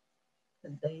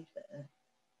condition.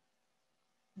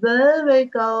 Then we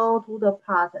go to the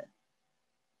pattern.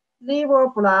 Liver,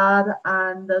 blood,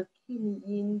 and kidney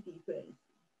in deficiency.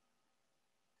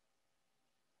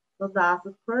 So that's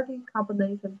a pretty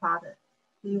combination pattern.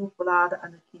 Liver, blood,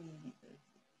 and kidney deficiency.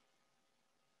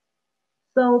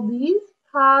 So this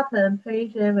pattern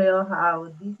patient will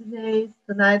have dizziness,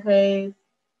 tinnitus,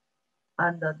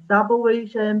 and double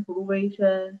vision, blue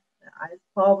vision, eyes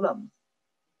problems.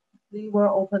 Liver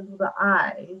open to the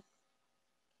eyes,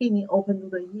 kidney open to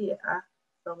the ear.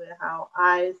 So we have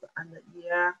eyes and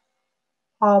ear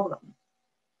problems.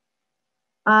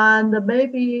 And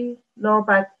maybe lower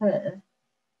back pain,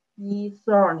 knee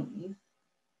soreness,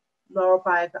 lower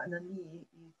back and knee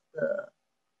is the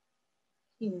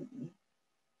kidney,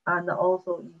 and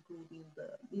also including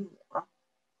the liver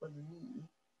for the knee,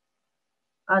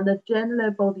 and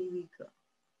generally body weaker.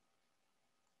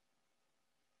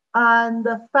 And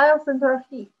the 5 center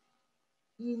heat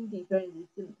in different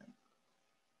symptoms.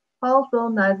 Also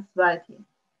night sweating,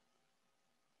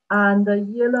 and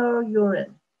yellow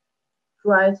urine,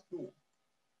 dry stool,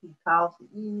 because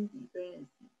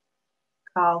indifferency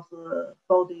cause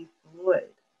body fluid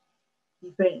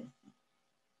deficiency.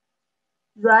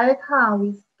 Right tongue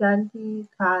with scanty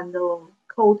kind of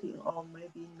coating or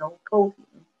maybe no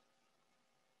coating.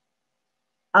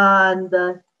 And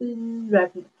thin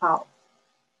rapid pulse.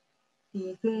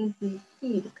 Deficiency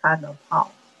heat kind of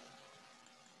pulse.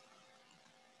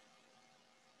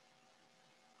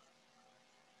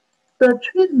 The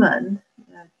treatment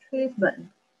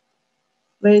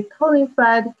with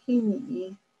tonified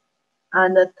kidney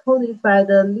and tonified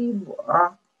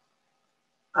liver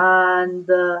and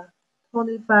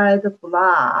tonified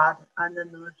blood and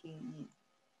nourishing yeast.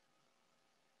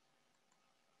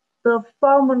 The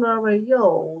formula we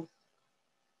use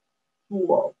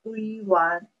左归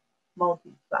丸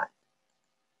multiplied.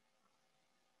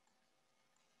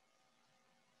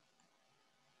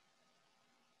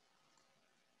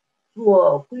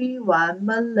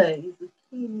 Mainly is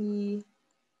kidney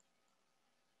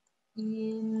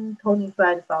in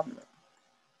tonified formula.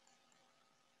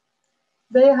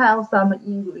 They have some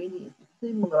ingredients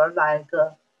similar like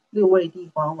六味地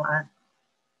黄丸、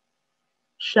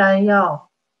山药、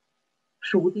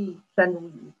熟地、山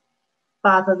茱萸,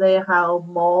 but they have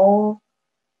more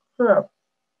herbs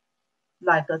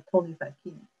like a tonified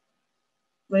kidney.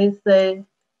 We say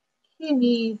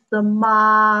kidney is the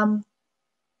mom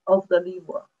of the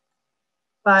liver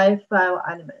by 5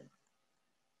 elements.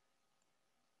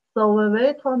 So when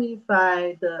we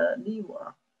tonify the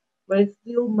liver, we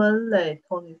still mainly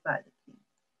tonify the kidney.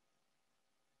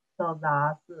 So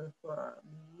that's for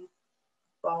this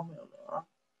formula.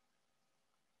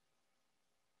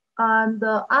 And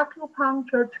the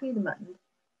acupuncture treatment,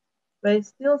 we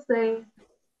still say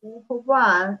group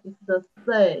 1 is the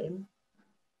same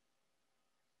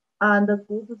And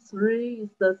group 3 is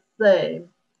the same.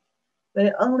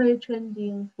 We only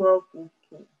changing for group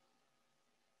 2.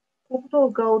 Group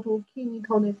 2 go to kidney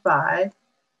tonified,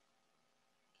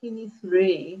 kidney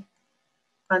 3,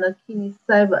 and kidney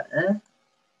 7,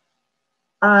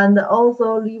 and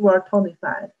also liver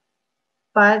tonified.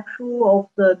 Back through of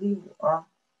the liver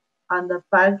and the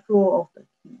back through of the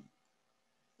kidney.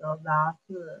 So that's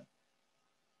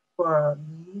for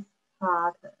this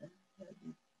pattern.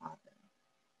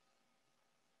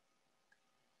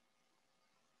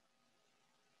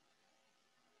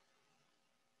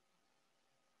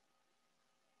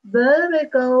 Then we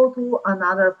go to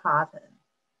another pattern.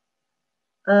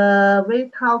 We're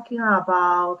talking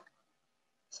about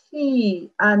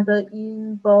T and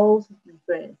in both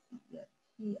difference. Yeah,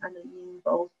 T and in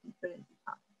both difference.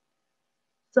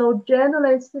 So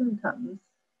generally symptoms,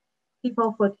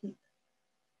 people fatigue,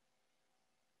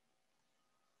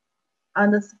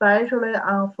 and especially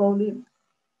on full limbs.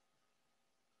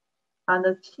 And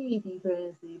the T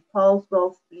deficiency,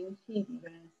 possible spleen T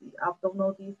deficiency,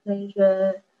 abdominal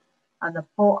distension, and the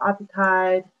poor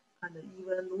appetite, and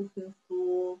even losing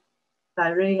stool,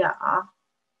 diarrhea.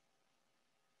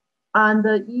 And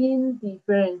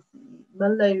indifferency,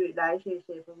 mainly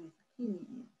relationship with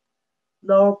kidney,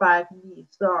 lower back knee,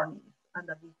 soreness, and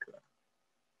vigor.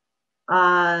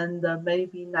 And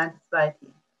maybe night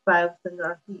sweating, 5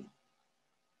 center heat,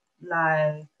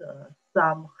 like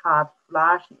some hot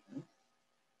flushing.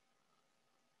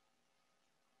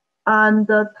 And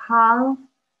the tongue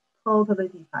totally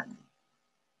depending.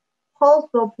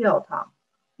 Possible pale tongue,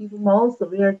 if more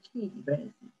severe T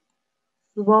deficiency,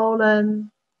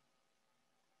 swollen,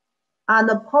 and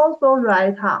possible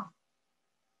right tongue,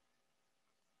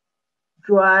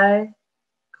 dry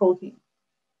coating.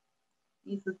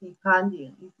 Is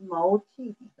depending, is more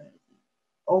T deficiency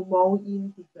or more in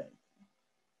deficiency.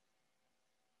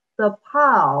 The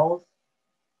pulse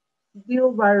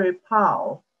still very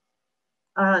pulse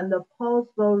and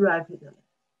possible rapidly.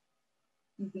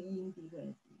 If in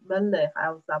deficiency, mainly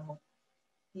have some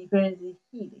deficiency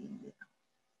heat in there.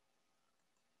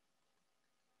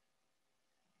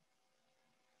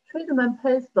 Treatment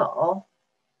principle,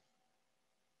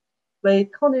 we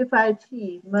tonify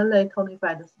T, mainly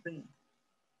tonify the spleen.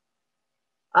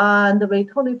 And we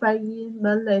tonify in,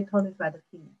 mainly tonify the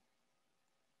kidney.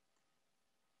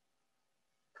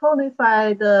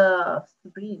 Tonify the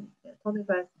spleen, yeah,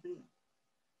 tonify spleen.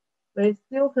 We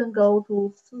still can go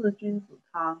to 四君子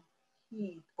汤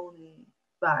T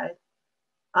tonified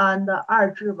and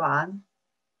二至丸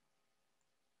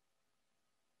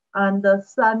and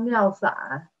三妙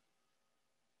散。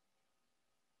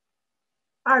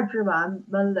二至丸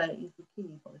mainly is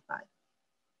kidney tonified.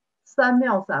 三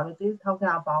妙散 we just talking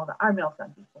about the 二妙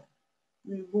散 before.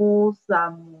 Remove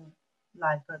some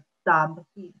like a damp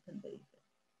heat condition.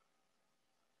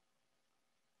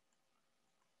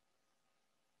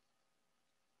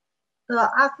 The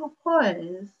actual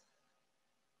points,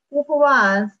 group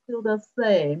 1 still the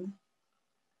same,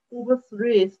 group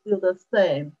 3 still the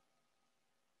same.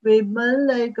 We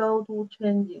mainly go to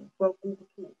changing for group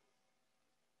 2.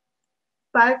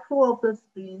 Back row of the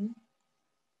spleen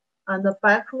and the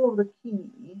back row of the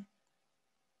kidney,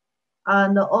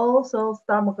 and also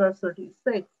stomach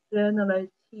 36, generally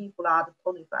T blood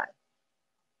tonified,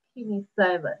 kidney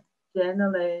 7,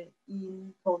 generally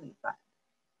in tonified.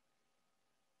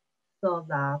 So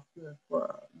that's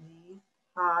for this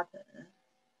pattern.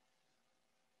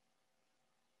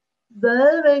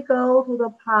 Then we go to the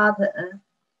pattern,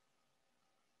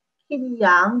 kidney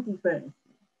yang deficiency.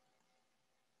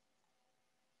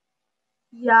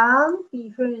 Yang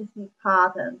deficiency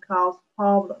pattern cause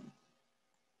problems.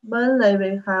 Mainly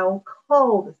we have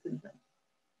cold symptoms.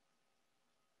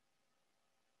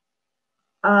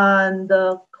 And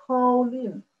cold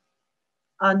limbs,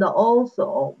 and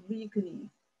also weakness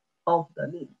of the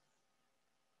limbs.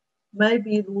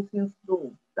 Maybe losing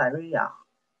stool, diarrhea,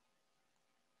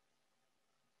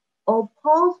 or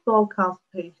possible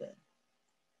constipation.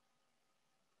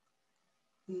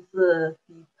 Is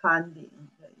depending.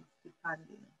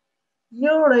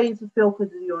 Usually it's filled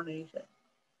with urination,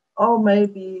 or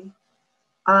maybe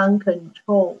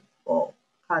uncontrollable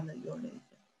kind of urination.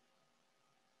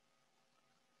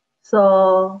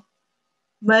 So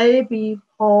maybe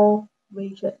poor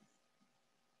vision.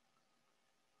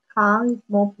 Tongue is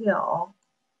more pale,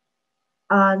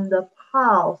 and the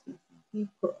pulse is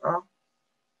deeper,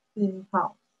 thin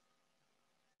pulse.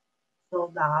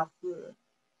 So that's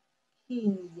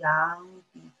kidney yang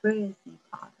deficiency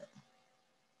pattern.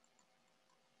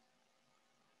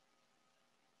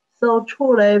 So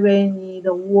truly we need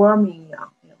warming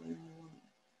yang.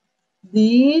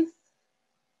 This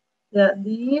Yeah,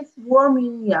 these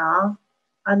warming yang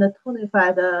and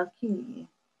tonified kidney,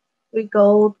 we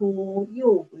go to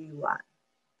右归丸.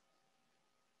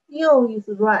 Yu is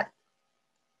right.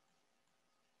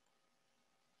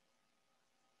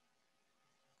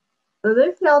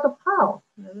 They felt the pulse.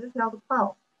 They felt the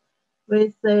pulse.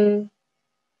 We say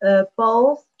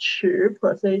both 尺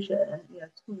position, yeah,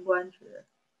 寸关尺,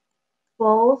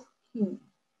 both kidney.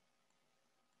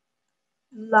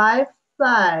 Left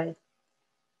side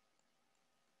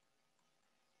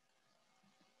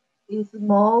is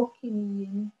more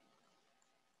kidney.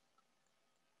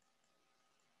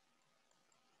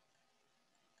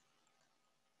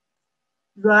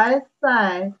 Right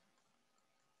side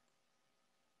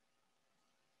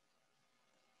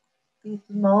is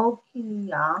more kidney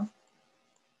yang.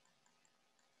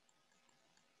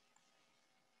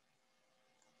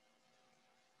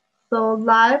 So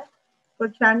left for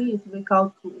Chinese we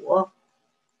call 左.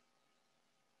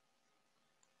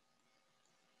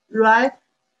 Right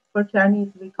for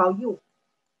Chinese we call 右.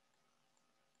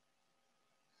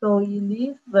 So in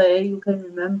this way you can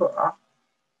remember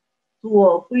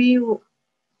左归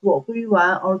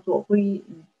丸 or 左归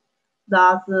隐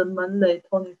that's Malay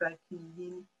tonified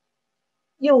kidney.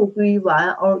 右归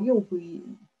丸 or 右归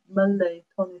隐 Malay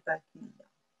tonified kidney.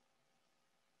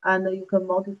 And you can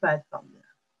modify it from there.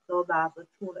 So that's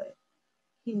truly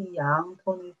yin yang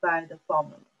tonified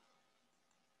formula.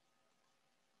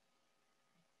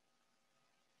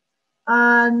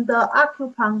 And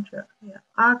acupuncture, yeah,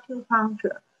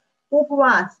 acupuncture. Group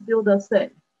 1 still the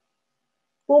same.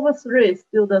 Group 3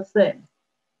 still the same.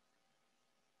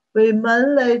 We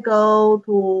mainly go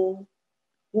to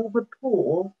group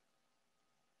 2,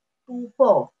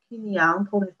 2-fold, yin yang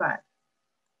tonified.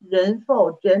 人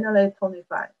generally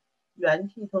tonified, 元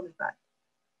气 tonified.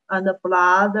 And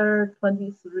bladder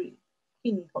 23,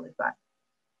 kidney tonified.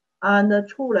 And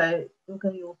truly, you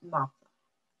can use max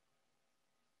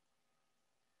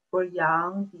for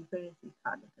yang deficiency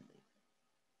kind of condition.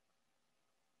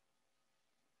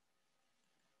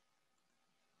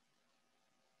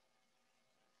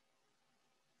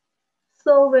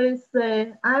 So we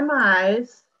say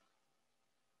MS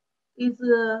is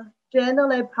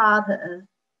generally pattern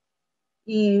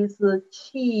is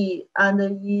qi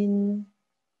and yin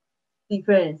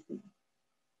deficiency.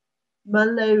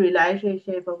 Mainly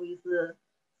relationship with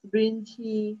spleen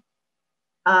qi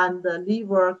and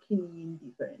liver kidney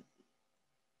deficiency.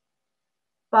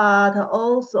 But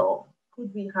also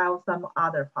could we have some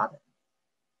other pattern?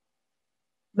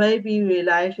 Maybe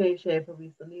relationship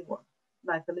with liver,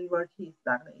 like liver qi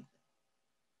stagnation.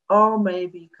 Or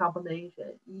maybe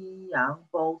combination yin yang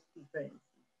both deficiency.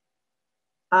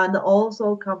 And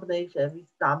also combination with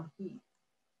stomach heat,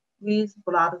 with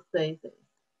blood stasis,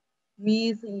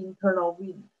 with internal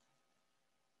wind,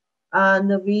 and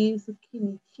with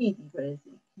kidney qi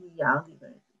deficiency, kidney yang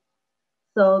deficiency.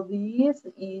 So this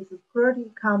is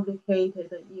pretty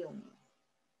complicated illness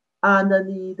and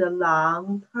need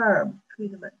long-term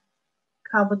treatment,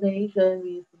 combination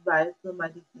with Western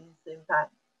medicine same time.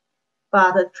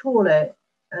 But truly,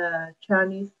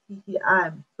 Chinese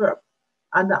TTM first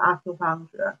and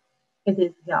acupuncture, it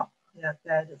is help. Yeah,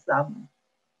 get some,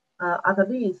 at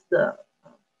least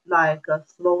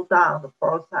slow down the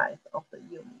process of the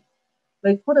illness.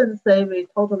 We couldn't say we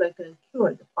totally can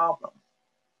cure the problem,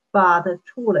 but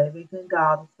truly we can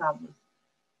get some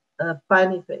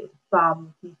benefit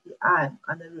from TTM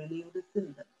and relieve the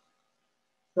symptoms.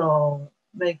 So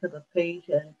make the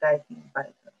patient getting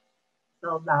better.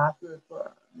 So that's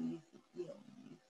for this